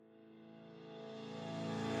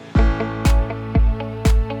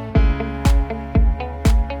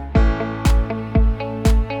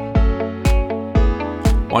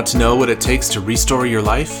Want to know what it takes to restore your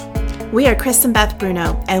life? We are Chris and Beth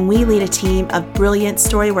Bruno, and we lead a team of brilliant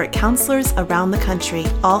Storywork counselors around the country,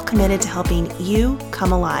 all committed to helping you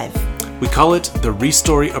come alive. We call it the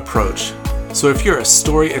Restory Approach. So if you're a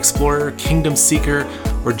story explorer, kingdom seeker,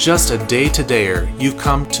 or just a day-to-dayer, you've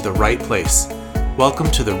come to the right place. Welcome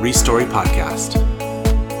to the Restory Podcast.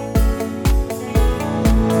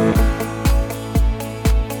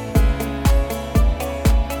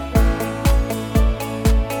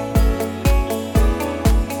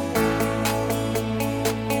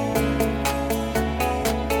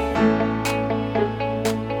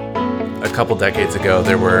 A couple decades ago,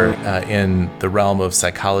 there were, in the realm of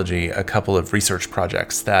psychology, a couple of research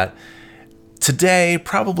projects that today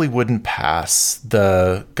probably wouldn't pass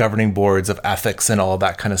the governing boards of ethics and all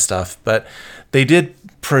that kind of stuff, but they did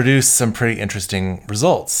produce some pretty interesting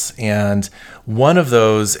results. And one of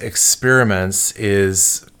those experiments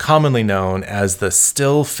is commonly known as the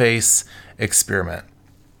still face experiment.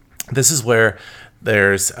 This is where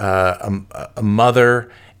there's a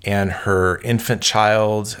mother and her infant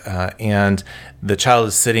child, and the child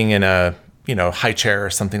is sitting in a high chair or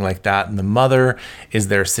something like that, and the mother is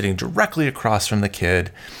there sitting directly across from the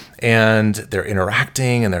kid, and they're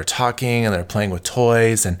interacting and they're talking and they're playing with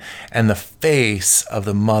toys, and the face of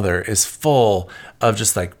the mother is full of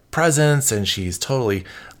just like presence, and she's totally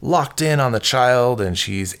locked in on the child, and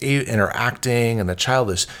she's interacting, and the child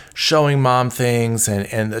is showing mom things,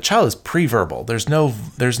 and the child is pre-verbal. There's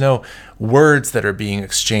no words that are being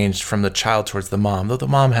exchanged from the child towards the mom, though the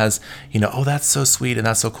mom has, oh, that's so sweet and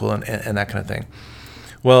that's so cool and that kind of thing.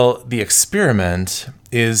 Well, the experiment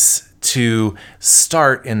is to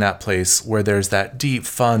start in that place where there's that deep,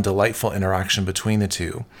 fun, delightful interaction between the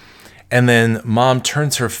two. And then mom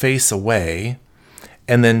turns her face away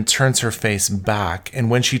and then turns her face back. And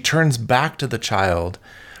when she turns back to the child,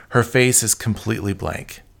 her face is completely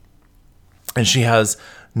blank. And she has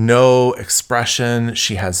no expression.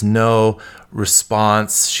 She has no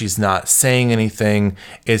response. She's not saying anything.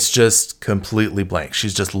 It's just completely blank.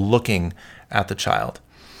 She's just looking at the child.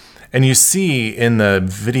 And you see in the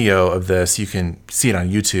video of this, you can see it on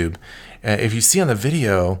YouTube. If you see on the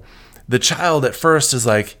video, the child at first is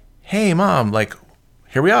like, hey, mom, like,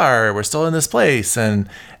 here we are, we're still in this place, and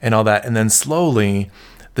all that. And then slowly,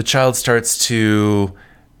 the child starts to,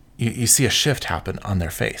 you see a shift happen on their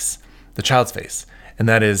face, the child's face. And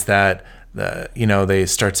that is that, they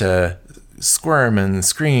start to squirm and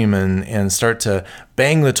scream and start to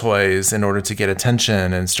bang the toys in order to get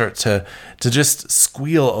attention, and start to just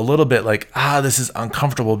squeal a little bit like, this is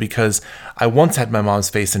uncomfortable because I once had my mom's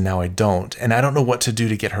face and now I don't. And I don't know what to do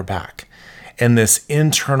to get her back. And this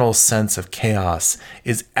internal sense of chaos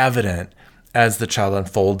is evident as the child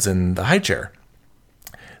unfolds in the high chair.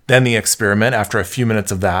 Then the experiment, after a few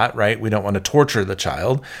minutes of that, right, we don't want to torture the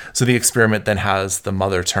child. So the experiment then has the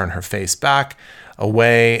mother turn her face back,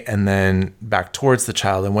 away, and then back towards the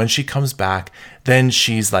child. And when she comes back, then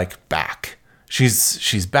she's like back.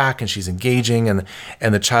 She's back and she's engaging, and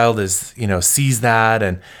the child is, sees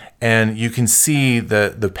that, and you can see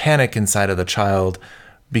the panic inside of the child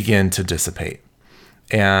begin to dissipate.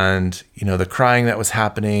 And, the crying that was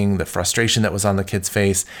happening, the frustration that was on the kid's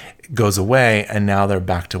face goes away, and now they're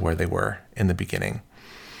back to where they were in the beginning.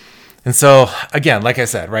 And so, again, like I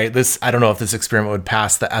said, right, I don't know if this experiment would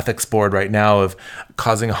pass the ethics board right now of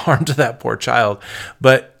causing harm to that poor child,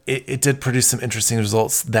 but it did produce some interesting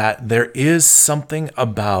results that there is something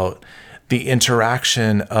about the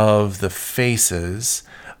interaction of the faces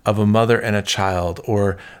of a mother and a child,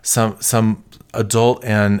 or some adult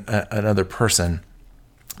and another person,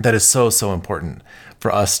 that is so important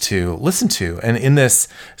for us to listen to. And in this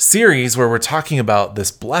series where we're talking about this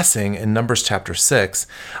blessing in Numbers chapter 6,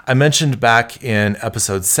 I mentioned back in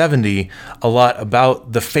episode 70 a lot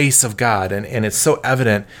about the face of God. And it's so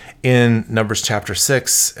evident in Numbers chapter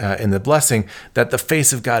 6 in the blessing that the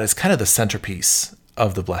face of God is kind of the centerpiece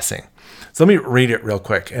of the blessing. So let me read it real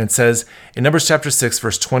quick. And it says in Numbers chapter 6,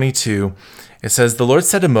 verse 22, it says, "The Lord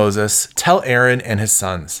said to Moses, 'Tell Aaron and his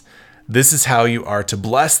sons, this is how you are to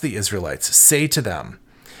bless the Israelites. Say to them,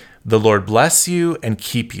 the Lord bless you and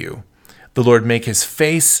keep you. The Lord make his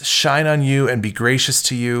face shine on you and be gracious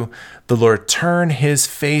to you. The Lord turn his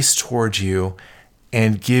face toward you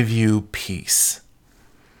and give you peace.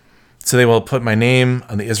 So they will put my name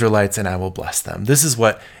on the Israelites and I will bless them." This is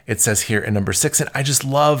what it says here in number 6. And I just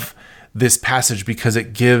love this passage because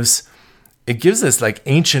it gives it gives us like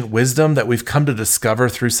ancient wisdom that we've come to discover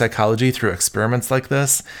through psychology, through experiments like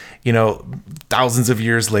this, thousands of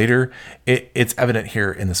years later. It's evident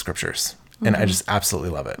here in the scriptures. And I just absolutely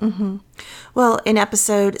love it. Well, in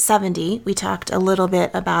episode 70, we talked a little bit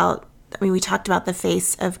about, we talked about the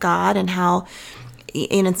face of God and how,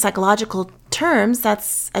 in psychological terms,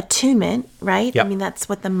 that's attunement, right? Yep. I mean, that's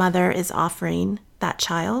what the mother is offering that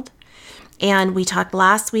child. And we talked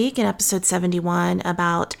last week in episode 71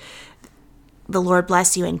 about the Lord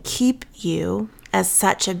bless you and keep you as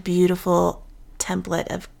such a beautiful template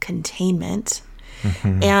of containment.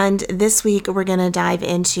 And this week we're going to dive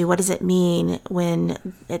into what does it mean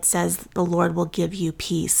when it says the Lord will give you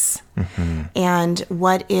peace, and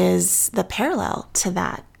what is the parallel to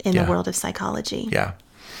that in the world of psychology. Yeah.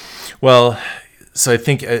 Well, so I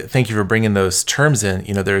think, thank you for bringing those terms in.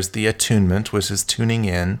 There's the attunement, which is tuning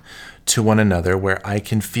in to one another, where I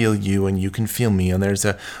can feel you and you can feel me. And there's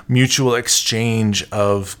a mutual exchange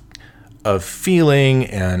of feeling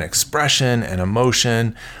and expression and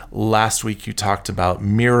emotion. Last week you talked about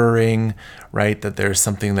mirroring, right? That there's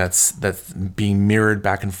something that's being mirrored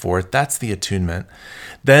back and forth. That's the attunement.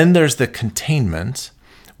 Then there's the containment,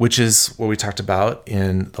 which is what we talked about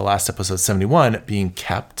in the last episode 71, being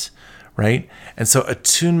kept, right? And so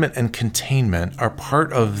attunement and containment are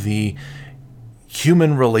part of the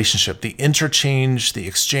human relationship, the interchange, the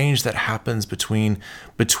exchange that happens between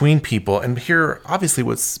people. And here, obviously,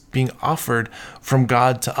 what's being offered from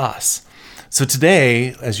God to us. So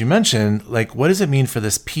today, as you mentioned, what does it mean for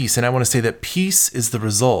this peace? And I want to say that peace is the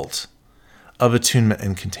result of attunement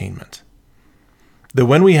and containment. That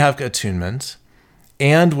when we have attunement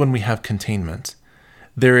and when we have containment,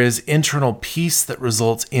 there is internal peace that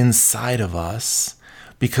results inside of us,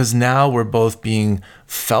 because now we're both being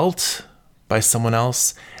felt by someone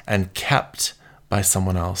else and kept by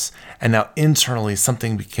someone else. And now internally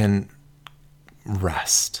something can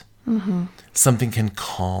rest. Something can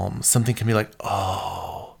calm. Something can be like,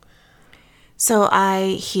 oh. So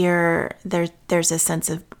I hear there's a sense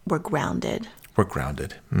of we're grounded. We're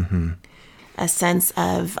grounded. A sense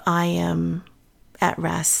of I am at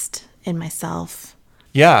rest in myself.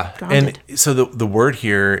 Yeah. Grounded. And so the word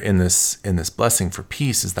here in this blessing for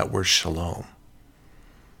peace is that word shalom.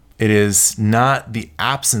 It is not the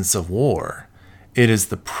absence of war. It is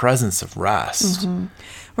the presence of rest.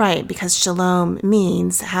 Right, because shalom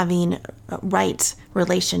means having right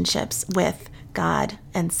relationships with God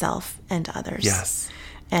and self and others. Yes.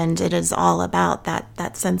 And it is all about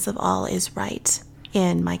that sense of all is right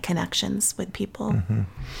in my connections with people.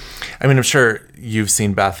 I mean, I'm sure you've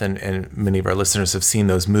seen, Beth, and many of our listeners have seen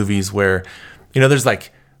those movies where, there's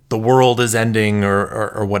the world is ending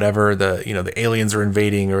or whatever, the aliens are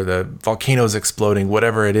invading or the volcano's exploding,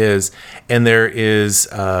 whatever it is. And there is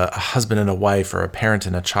a husband and a wife or a parent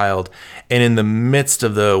and a child. And in the midst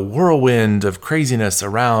of the whirlwind of craziness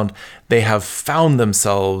around, they have found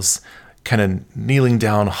themselves kind of kneeling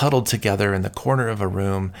down, huddled together in the corner of a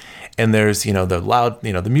room. And there's, the loud,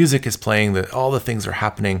 the music is playing, all the things are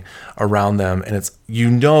happening around them. And it's,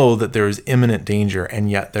 that there is imminent danger,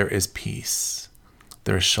 and yet there is peace.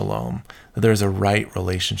 There is shalom. There's a right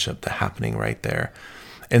relationship that's happening right there.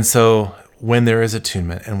 And so when there is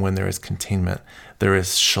attunement and when there is containment, there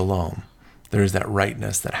is shalom. There is that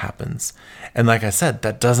rightness that happens. And like I said,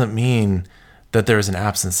 that doesn't mean that there is an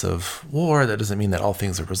absence of war. That doesn't mean that all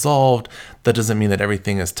things are resolved. That doesn't mean that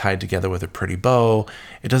everything is tied together with a pretty bow.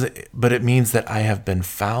 It doesn't, but it means that I have been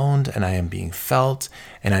found and I am being felt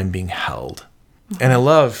and I'm being held. And I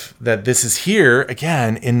love that this is here,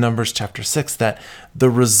 again, in Numbers chapter 6, that the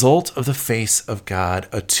result of the face of God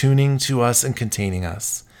attuning to us and containing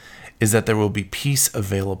us is that there will be peace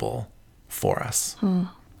available for us.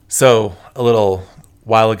 So a little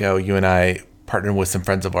while ago, you and I partnered with some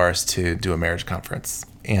friends of ours to do a marriage conference.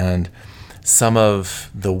 And some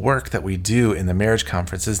of the work that we do in the marriage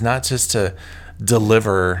conference is not just to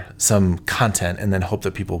deliver some content and then hope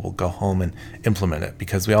that people will go home and implement it,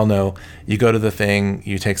 because we all know you go to the thing,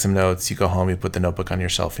 you take some notes, you go home, you put the notebook on your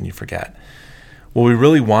shelf and you forget. What we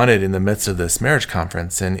really wanted in the midst of this marriage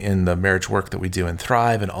conference and in the marriage work that we do in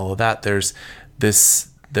Thrive and all of that, there's this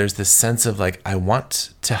sense of I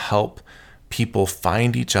want to help people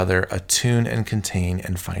find each other, attune and contain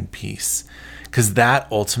and find peace. Because that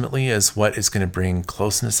ultimately is what is going to bring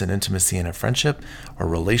closeness and intimacy in a friendship or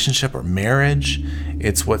relationship or marriage.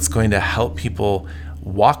 It's what's going to help people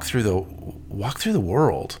walk through the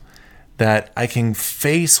world. That I can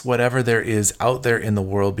face whatever there is out there in the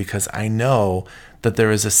world because I know that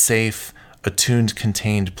there is a safe, attuned,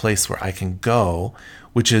 contained place where I can go,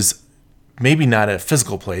 which is maybe not a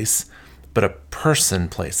physical place, but a person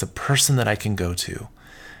place, a person that I can go to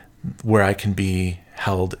where I can be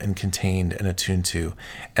held and contained and attuned to,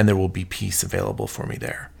 and there will be peace available for me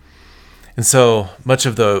there. And so much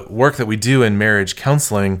of the work that we do in marriage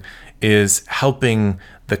counseling is helping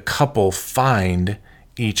the couple find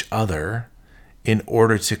each other in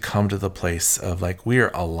order to come to the place of like, we are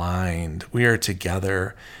aligned, we are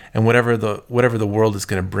together, and whatever the world is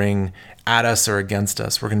going to bring at us or against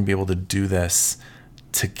us, we're going to be able to do this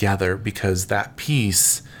together because that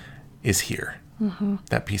peace is here. Mm-hmm.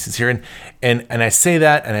 That peace is here. And I say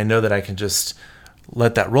that, and I know that I can just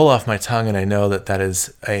let that roll off my tongue, and I know that that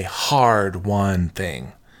is a hard-won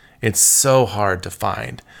thing. It's so hard to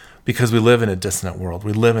find because we live in a dissonant world.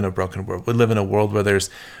 We live in a broken world. We live in a world where there's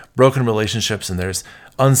broken relationships and there's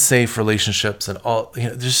unsafe relationships and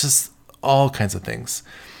there's just all kinds of things.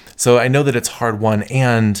 So I know that it's hard-won,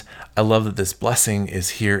 and I love that this blessing is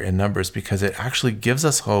here in Numbers because it actually gives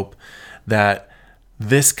us hope that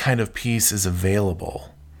this kind of peace is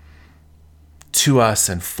available to us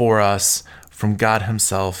and for us from God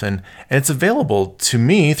himself. And it's available to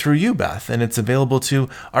me through you, Beth, and it's available to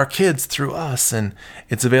our kids through us, and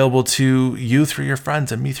it's available to you through your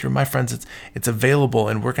friends and me through my friends. It's available,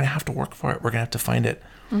 and we're going to have to work for it. We're going to have to find it.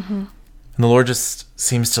 Mm-hmm. And the Lord just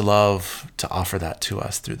seems to love to offer that to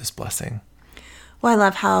us through this blessing. Well, I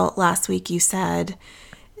love how last week you said,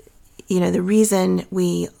 the reason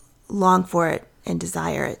we long for it and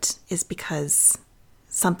desire it is because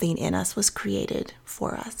something in us was created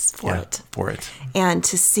for us, for it. And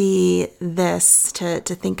to see this, to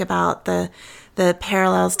think about the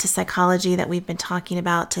parallels to psychology that we've been talking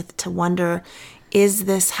about, to wonder, is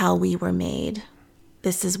this how we were made?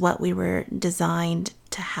 This is what we were designed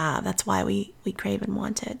to have. That's why we crave and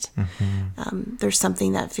want it. Mm-hmm. There's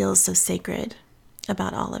something that feels so sacred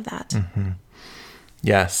about all of that. Mm-hmm.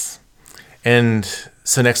 Yes. And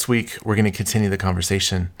so next week, we're going to continue the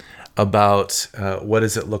conversation about what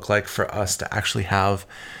does it look like for us to actually have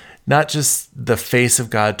not just the face of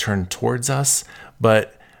God turned towards us,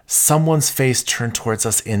 but someone's face turned towards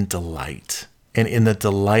us in delight and in the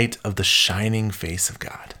delight of the shining face of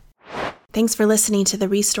God. Thanks for listening to the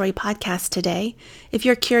Restory podcast today. If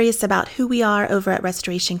you're curious about who we are over at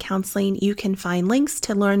Restoration Counseling, you can find links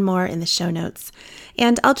to learn more in the show notes.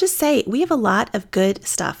 And I'll just say, we have a lot of good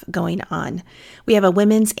stuff going on. We have a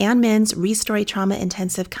women's and men's Restory Trauma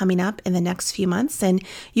Intensive coming up in the next few months, and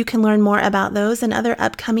you can learn more about those and other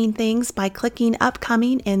upcoming things by clicking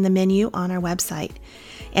Upcoming in the menu on our website.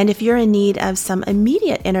 And if you're in need of some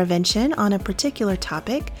immediate intervention on a particular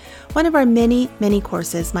topic, one of our many, many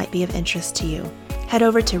courses might be of interest to you. Head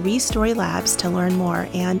over to Restory Labs to learn more,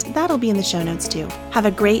 and that'll be in the show notes too. Have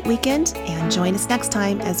a great weekend, and join us next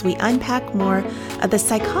time as we unpack more of the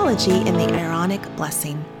psychology in the Aaronic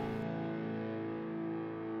blessing.